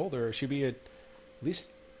 12 years older. It should be at least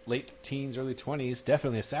late teens, early 20s.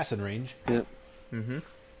 Definitely assassin range. Yep. Mm-hmm.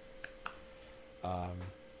 All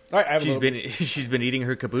right, She's been eating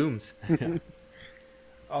her kabooms.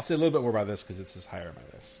 I'll say a little bit more about this because it's higher on my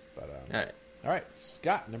list. But All right.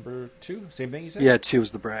 Scott, number 2, same thing you said. Yeah, 2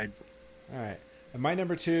 was The Bride. All right, and my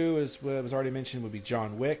number 2 is what was already mentioned would be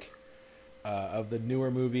John Wick. Of the newer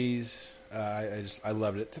movies, I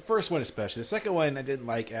loved it. The first one especially. The second one I didn't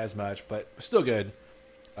like as much, but still good.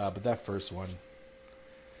 But that first one,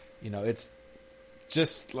 it's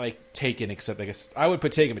just like Taken, except I guess I would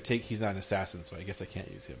put Taken, but he's not an assassin, so I guess I can't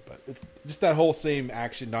use him. But it's just that whole same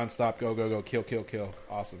action, nonstop, go, go, go, kill, kill, kill.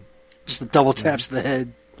 Awesome. Just the double taps to the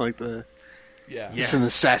head, like just an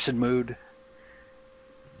assassin mode.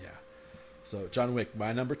 Yeah. So John Wick,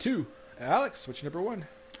 my number 2. Alex, what's your number 1?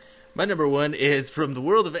 My number one is from the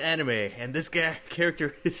world of anime, and this guy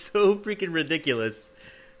character is so freaking ridiculous.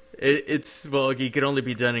 It's he could only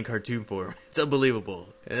be done in cartoon form. It's unbelievable.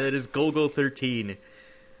 And it is Golgo 13,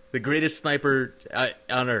 the greatest sniper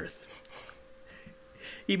on Earth.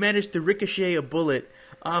 He managed to ricochet a bullet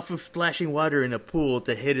off of splashing water in a pool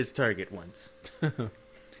to hit his target once.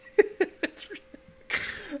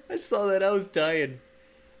 I saw that. I was dying.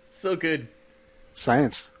 So good.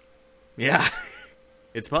 Science. Yeah.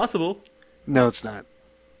 It's possible. No, it's not.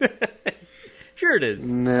 Sure it is.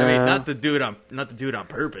 No. I mean, not to do it on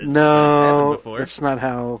purpose. It's No, happened before. that's not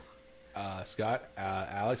how. Scott,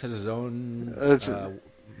 Alex has his own That's-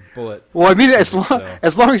 bullet. Well, I mean, as long So-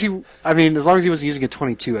 as long as he wasn't using a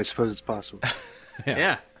 22, I suppose it's possible.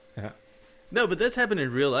 Yeah. Yeah. No, but that's happened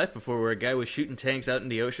in real life before, where a guy was shooting tanks out in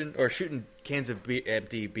the ocean, or shooting cans of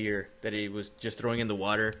empty beer that he was just throwing in the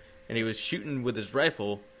water, and he was shooting with his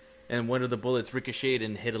rifle, and one of the bullets ricocheted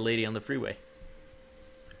and hit a lady on the freeway.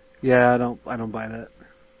 Yeah, I don't buy that.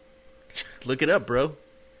 Look it up, bro.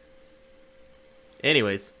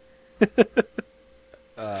 Anyways,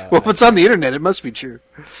 Well, if it's on the internet, it must be true.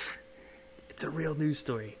 it's a real news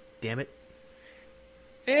story. Damn it.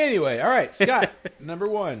 Anyway, all right, Scott, number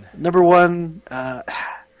one. Number one,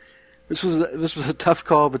 this was a tough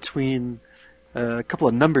call between a couple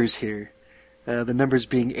of numbers here. The numbers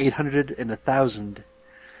being 800 and 1,000.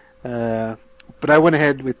 But I went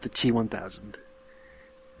ahead with the T-1000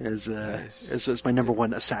 as my number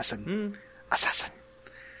one assassin. Assassin.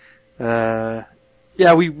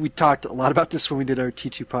 Yeah, we talked a lot about this when we did our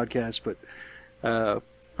T2 podcast, but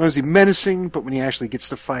honestly menacing, but when he actually gets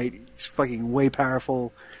to fight, he's fucking way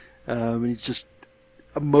powerful. And he's just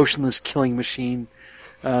a motionless killing machine.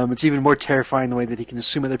 It's even more terrifying the way that he can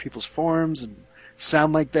assume other people's forms and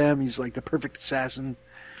sound like them. He's like the perfect assassin.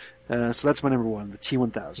 So that's my number one, the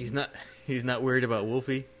T-1000. He's not worried about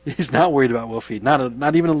Wolfie. He's not worried about Wolfie,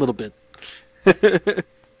 not even a little bit.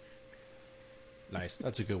 Nice,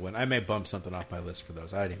 that's a good one. I may bump something off my list for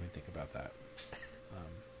those. I didn't even think about that.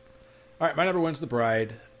 All right, my number one's the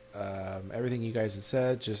bride. Everything you guys had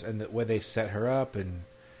said, and the way they set her up, and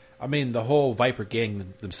I mean the whole Viper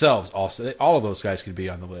gang themselves. Also, all of those guys could be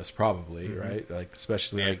on the list, probably, right? Like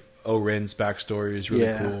especially like Oren's backstory is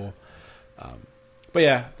really cool. But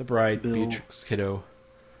yeah, the bride, Bill. Beatrix Kiddo,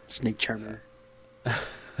 Snake Charmer.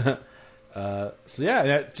 So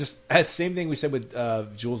yeah, that same thing we said with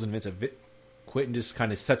Jules and Vincent. Quentin just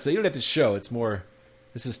kind of sets it. You don't have to show. It's more,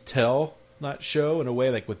 this is tell, not show in a way,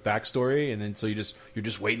 like with backstory, and then so you're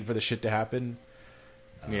just waiting for the shit to happen.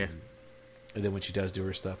 Yeah. And then when she does do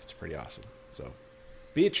her stuff, it's pretty awesome. So,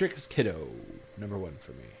 Beatrix Kiddo, number one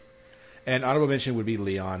for me. And honorable mention would be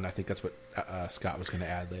Leon. I think that's what Scott was going to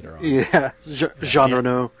add later on. Yeah, Jean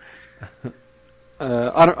Reno.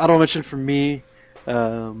 Honorable mention for me,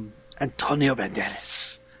 Antonio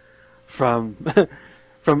Banderas from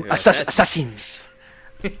Assassins.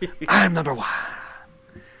 I'm number one.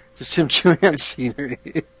 Just him chewing on scenery.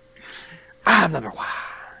 I'm number one.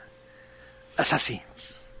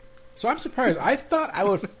 Assassins. So I'm surprised. I thought I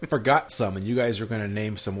would forgot some, and you guys were going to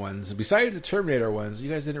name some ones. Besides the Terminator ones, you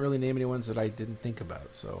guys didn't really name any ones that I didn't think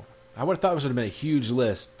about. So I would have thought it would have been a huge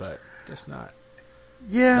list, but guess not.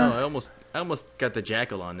 Yeah. No, I almost got the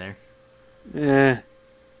Jackal on there. Yeah.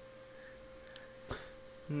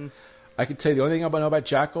 I could tell you the only thing I know about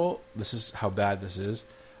Jackal, this is how bad this is.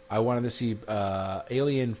 I wanted to see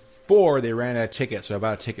Alien 4. They ran out of tickets, so I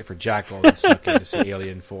bought a ticket for Jackal and snuck in to see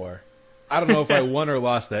Alien 4. I don't know if I won or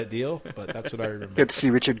lost that deal, but that's what I remember. Get to see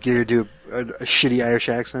Richard Gere do a shitty Irish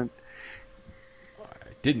accent. I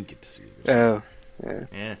didn't get to see it. Oh. Yeah.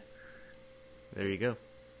 Yeah. There you go.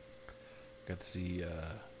 Got to see the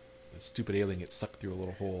stupid alien get sucked through a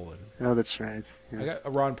little hole. And Oh, that's right. Yeah. I got a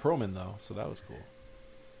Ron Perlman, though, so that was cool.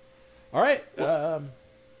 All right.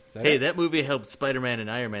 Hey, that movie helped Spider-Man and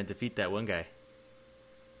Iron Man defeat that one guy.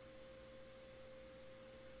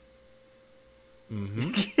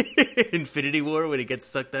 Mm-hmm. Infinity War, when he gets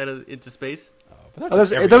sucked into space. But Oh, that's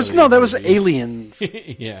that was Aliens.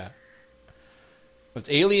 Yeah. It's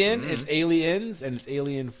Alien, Mm-hmm. it's Aliens, and it's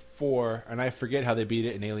Alien 4, and I forget how they beat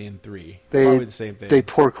it in Alien 3. They- Probably the same thing. They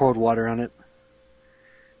pour cold water on it.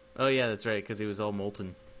 Oh yeah, that's right, because he was all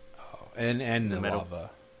molten. and the metal. lava,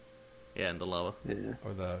 Yeah, and the lava. Yeah.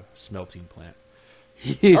 or the smelting plant.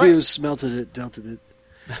 He All right. who smelted it, delted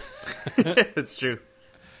it. That's true.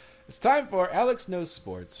 It's time for Alex Knows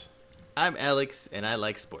Sports. I'm Alex, and I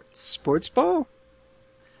like sports. Sports ball?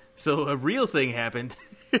 So a real thing happened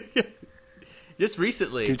just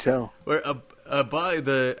recently. Do tell. Where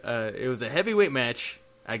it was a heavyweight match.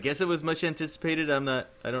 I guess it was much anticipated. I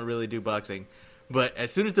don't really do boxing, But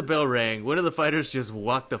as soon as the bell rang, one of the fighters just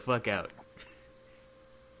walked the fuck out.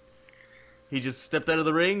 He just stepped out of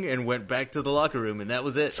the ring and went back to the locker room, and that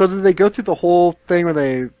was it. So did they go through the whole thing where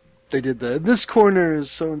they did this corner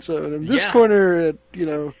is so and so, and this corner,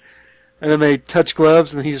 and then they touched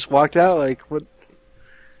gloves, and then he just walked out? Like what?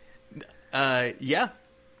 Yeah.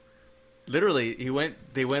 Literally,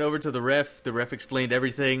 they went over to the ref. The ref explained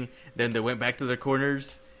everything. Then they went back to their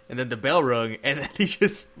corners, and then the bell rung, and then he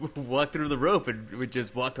just walked through the rope and we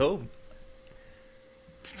just walked home.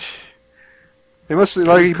 He must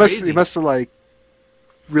have like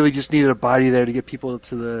really just needed a body there to get people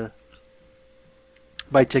to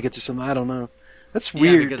buy tickets or something. I don't know. That's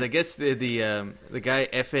weird. Yeah, because I guess the guy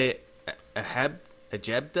Efe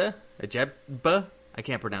Ajabba, I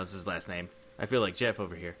can't pronounce his last name. I feel like Jeff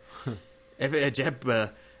over here. Efe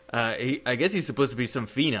Ajabba, I guess he's supposed to be some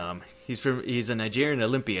phenom. He's a Nigerian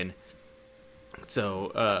Olympian.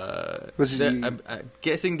 So I'm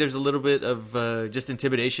guessing there's a little bit of just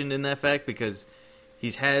intimidation in that fact, because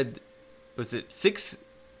he's had 6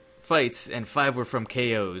 fights and 5 were from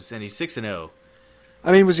KOs, and he's 6-0.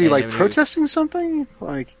 I mean, was he protesting something?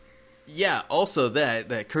 Like, yeah. Also,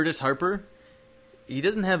 that Curtis Harper, he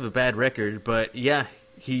doesn't have a bad record, but yeah,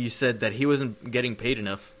 he said that he wasn't getting paid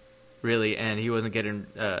enough, really, and he wasn't getting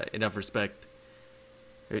enough respect.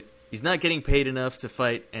 He's not getting paid enough to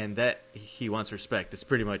fight, and that he wants respect. It's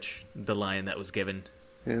pretty much the line that was given.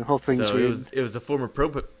 Yeah, the whole thing's so weird. It was a form of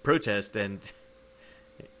protest, and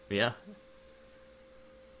yeah.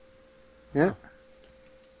 Yeah.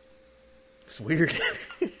 It's weird.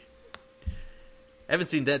 I haven't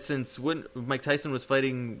seen that since when Mike Tyson was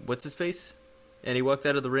fighting what's-his-face, and he walked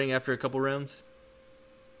out of the ring after a couple rounds.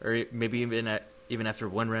 Or maybe even after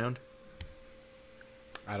one round.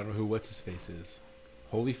 I don't know who what's-his-face is.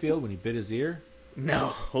 Holyfield, when he bit his ear?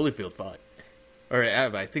 No, Holyfield fought. Or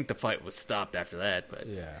I think the fight was stopped after that, but...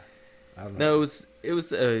 Yeah. I don't know. No, it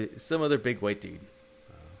was some other big white dude.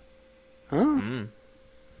 Huh? Mm.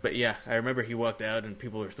 But yeah, I remember he walked out and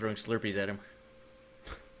people were throwing Slurpees at him.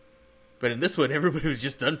 But in this one, everybody was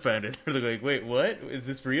just dumbfounded. They're like, wait, what? Is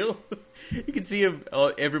this real? You can see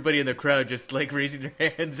everybody in the crowd just like raising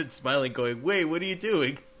their hands and smiling, going, wait, what are you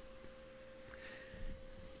doing?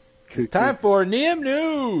 It's time for NIM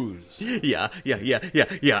News! Yeah.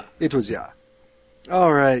 It was, yeah.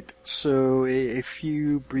 All right, so a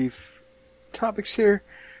few brief topics here.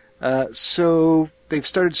 So they've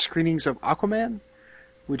started screenings of Aquaman,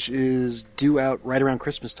 which is due out right around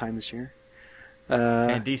Christmas time this year.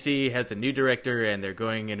 And DC has a new director, and they're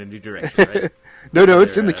going in a new direction, right? No,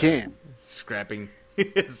 it's in the can. Scrapping the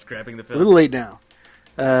film. A little late now.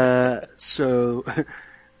 So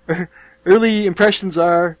early impressions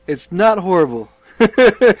are it's not horrible.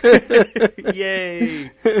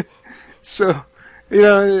 Yay! So,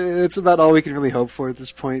 it's about all we can really hope for at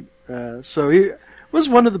this point. So he was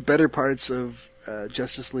one of the better parts of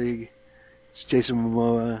Justice League. It's Jason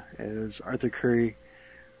Momoa as Arthur Curry.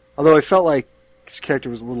 Although I felt like his character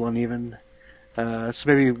was a little uneven. So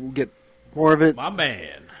maybe we'll get more of it. My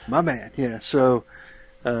man, yeah. So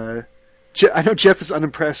I know Jeff is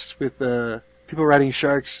unimpressed with people riding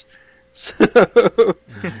sharks. So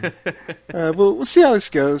we'll see how this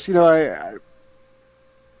goes. I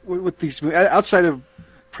with these outside of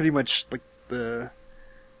pretty much like the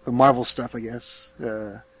Marvel stuff, I guess.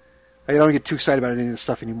 I don't get too excited about any of this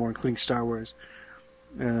stuff anymore, including Star Wars.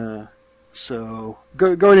 So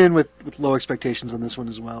going in with low expectations on this one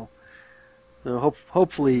as well. So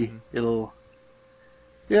hopefully it'll,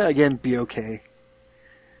 again, be okay.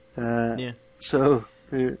 So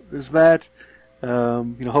there's that.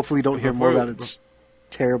 Hopefully you don't hear more about it's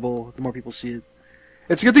terrible. The more people see it,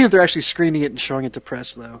 it's a good thing that they're actually screening it and showing it to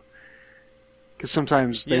press, though. Because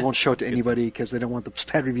sometimes they won't show it to anybody because they don't want the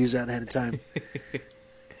bad reviews out ahead of time.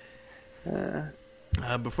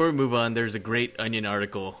 Before we move on, there's a great Onion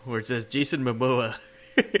article where it says Jason Momoa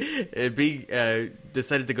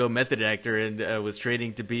decided to go method actor and was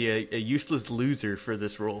training to be a useless loser for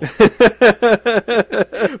this role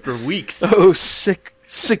for weeks. Oh, sick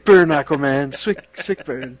burn, Aquaman, sick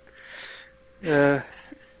burn.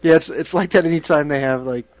 It's like that anytime they have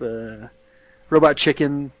like the Robot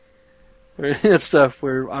Chicken or that stuff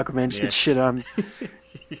where Aquaman just gets shit on.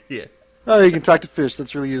 Yeah. Oh, you can talk to fish.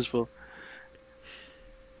 That's really useful.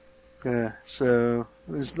 So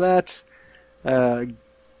there's that.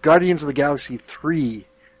 Guardians of the Galaxy 3,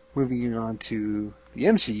 moving on to the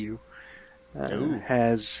MCU,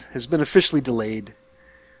 has been officially delayed.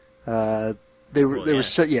 They were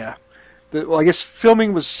set. Yeah. I guess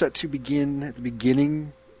filming was set to begin at the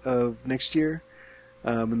beginning of next year,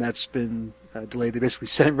 and that's been delayed. They basically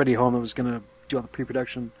sent everybody home that was going to do all the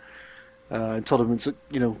pre-production. and told him it's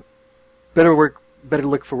better look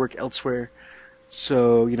for work elsewhere.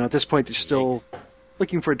 So at this point they're still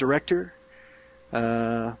looking for a director.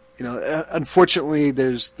 Unfortunately,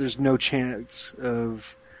 there's no chance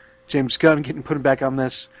of James Gunn getting put back on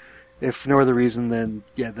this. If no other reason than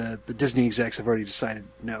the Disney execs have already decided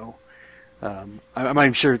no. I'm not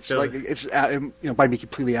even sure it's might be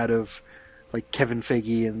completely out of like Kevin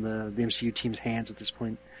Feige and the MCU team's hands at this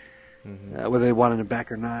point, whether they wanted him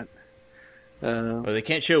back or not. Well, they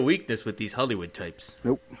can't show weakness with these Hollywood types.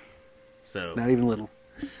 Nope. So not even little.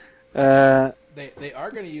 They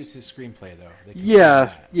are going to use his screenplay though. They can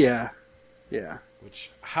Yeah. Which,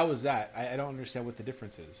 how is that? I don't understand what the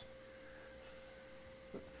difference is.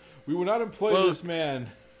 We will not employ this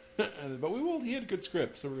man, but we will. He had a good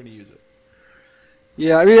script, so we're going to use it.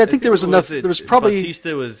 Yeah, I mean, I think there was enough. There was probably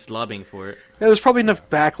Bautista was lobbying for it. There was probably enough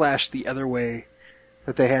backlash the other way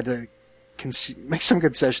that they had to make some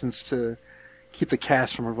concessions to keep the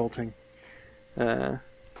cast from revolting. So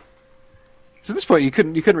at this point, you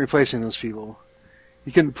couldn't replace any of those people.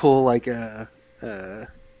 You couldn't pull like a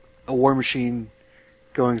War Machine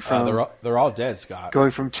going from. They're all dead, Scott.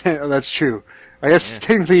 Going from 10. Oh, that's true. I guess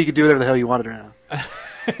technically you could do whatever the hell you wanted right now.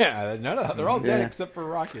 Yeah, no, they're all dead except for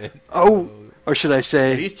Rocket. Oh, or should I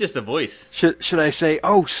say? He's just a voice. Should I say?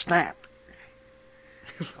 Oh, snap!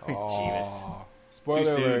 Oh,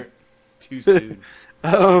 spoiler alert! Too soon.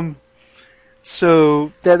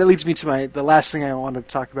 So that leads me to the last thing I wanted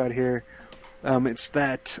to talk about here. It's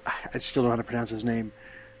that I still don't know how to pronounce his name,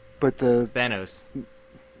 but Thanos.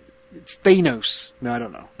 It's Thanos. No, I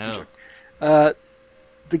don't know. Oh.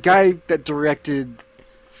 The guy that directed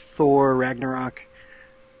Thor Ragnarok,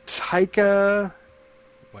 Taika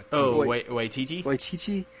Waititi,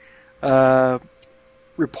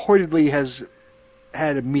 reportedly has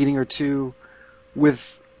had a meeting or two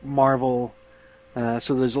with Marvel.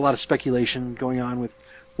 So there's a lot of speculation going on with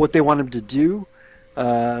what they want him to do.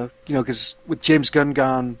 Because with James Gunn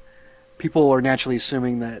gone, people are naturally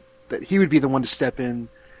assuming that he would be the one to step in.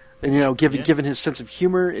 And, given his sense of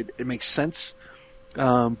humor, it makes sense.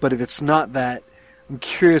 But if it's not that, I'm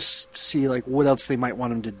curious to see like what else they might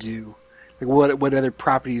want him to do. Like what other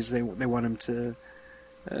properties they want him to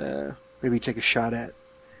maybe take a shot at.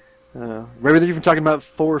 Maybe they're even talking about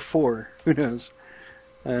Thor 4. Who knows?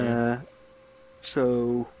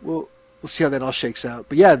 So we'll see how that all shakes out.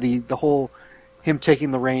 But yeah, the whole him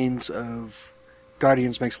taking the reins of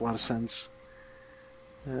Guardians makes a lot of sense.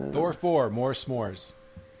 Thor 4, more s'mores.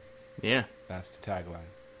 Yeah, that's the tagline.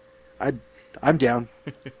 I'm down.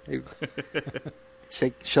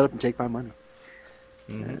 Shut up and take my money.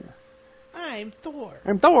 Mm-hmm. I'm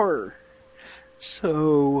Thor.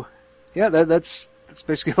 So, yeah, that's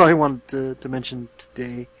basically all I wanted to mention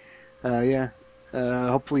today.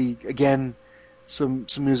 Hopefully, again, some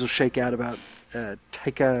news will shake out about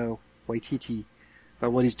Taika Waititi,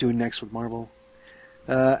 about what he's doing next with Marvel.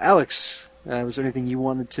 Alex, was there anything you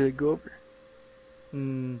wanted to go over?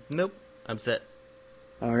 Nope. I'm set.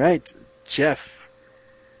 All right. Jeff.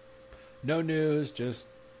 No news, just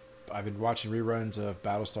I've been watching reruns of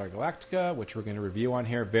Battlestar Galactica, which we're going to review on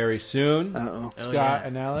here very soon. Uh-oh. Scott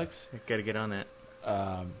and Alex. Got to get on that.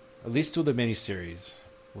 At least with the miniseries.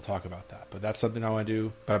 We'll talk about that. But that's something I want to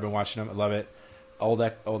do. But I've been watching them. I love it. Old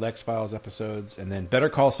X-Files episodes. And then Better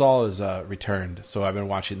Call Saul is returned. So I've been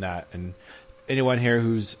watching that. And anyone here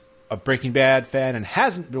who's a Breaking Bad fan and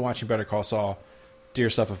hasn't been watching Better Call Saul, do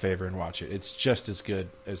yourself a favor and watch it. It's just as good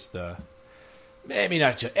as the... Maybe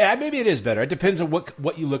not just... maybe it is better. It depends on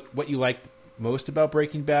what you like most about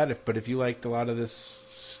Breaking Bad. But if you liked a lot of this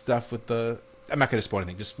stuff with the... I'm not going to spoil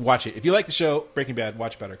anything. Just watch it. If you like the show, Breaking Bad,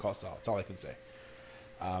 watch Better Call Saul. That's all I can say.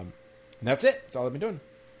 And that's it. That's all I've been doing.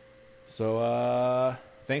 So,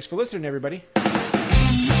 thanks for listening, everybody.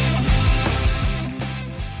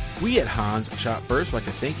 We at Hans Shot First would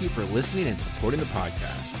like to thank you for listening and supporting the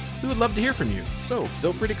podcast. We would love to hear from you, so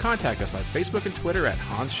feel free to contact us on Facebook and Twitter at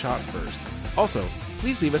Hans Shot First. Also,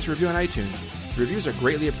 please leave us a review on iTunes. Reviews are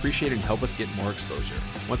greatly appreciated and help us get more exposure.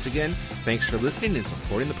 Once again, thanks for listening and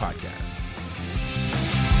supporting the podcast.